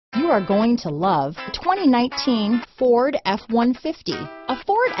are going to love the 2019 Ford F-150. A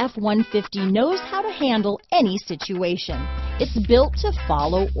Ford F-150 knows how to handle any situation. It's built to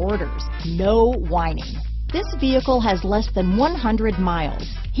follow orders, no whining. This vehicle has less than 100 miles.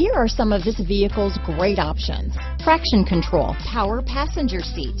 Here are some of this vehicle's great options: traction control, power passenger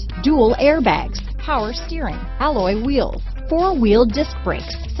seat, dual airbags, power steering, alloy wheels, four-wheel disc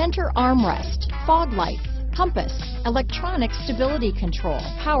brakes, center armrest, fog lights, compass, electronic stability control,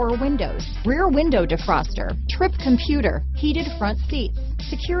 power windows, rear window defroster, trip computer, heated front seats,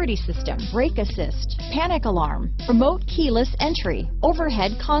 security system, brake assist, panic alarm, remote keyless entry,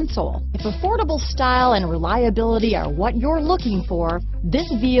 overhead console. If affordable style and reliability are what you're looking for,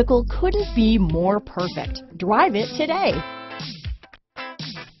 this vehicle couldn't be more perfect. Drive it today.